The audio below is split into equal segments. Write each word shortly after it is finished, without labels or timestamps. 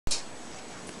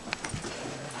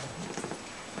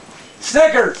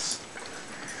Snickers!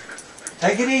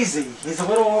 Take it easy. He's a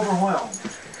little overwhelmed.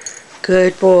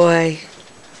 Good boy.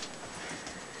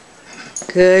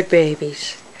 Good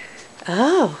babies.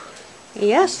 Oh,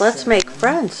 yes, let's make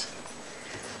friends.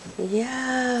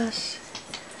 Yes.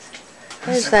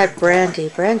 There's that Brandy.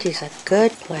 Brandy's a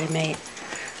good playmate.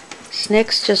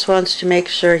 Snicks just wants to make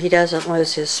sure he doesn't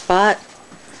lose his spot.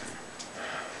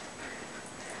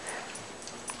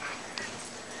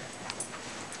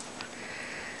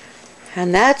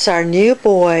 And that's our new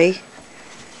boy.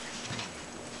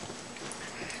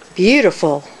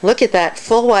 Beautiful. Look at that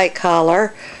full white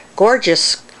collar.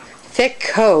 Gorgeous thick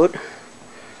coat.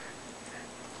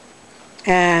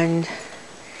 And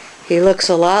he looks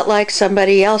a lot like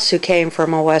somebody else who came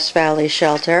from a West Valley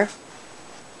shelter.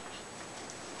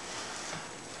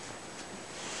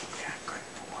 Yeah, good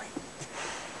boy.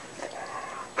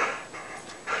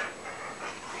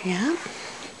 Yeah.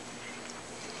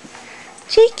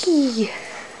 Cheeky.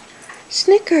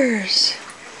 Snickers.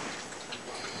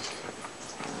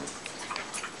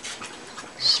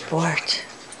 Sport.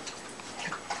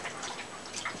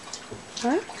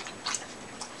 Huh?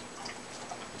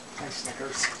 Nice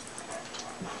Snickers.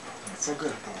 That's a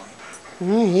good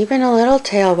boy. Even a little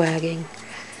tail wagging.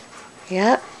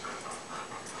 Yep.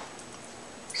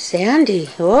 Sandy.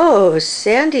 Whoa,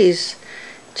 Sandy's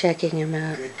checking him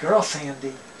out. Good girl,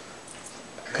 Sandy.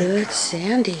 Good girl.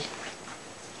 Sandy.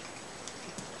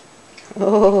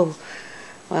 Oh,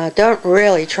 well, don't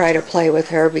really try to play with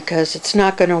her because it's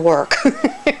not going to work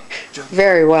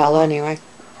very well anyway.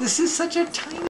 This is such a tiny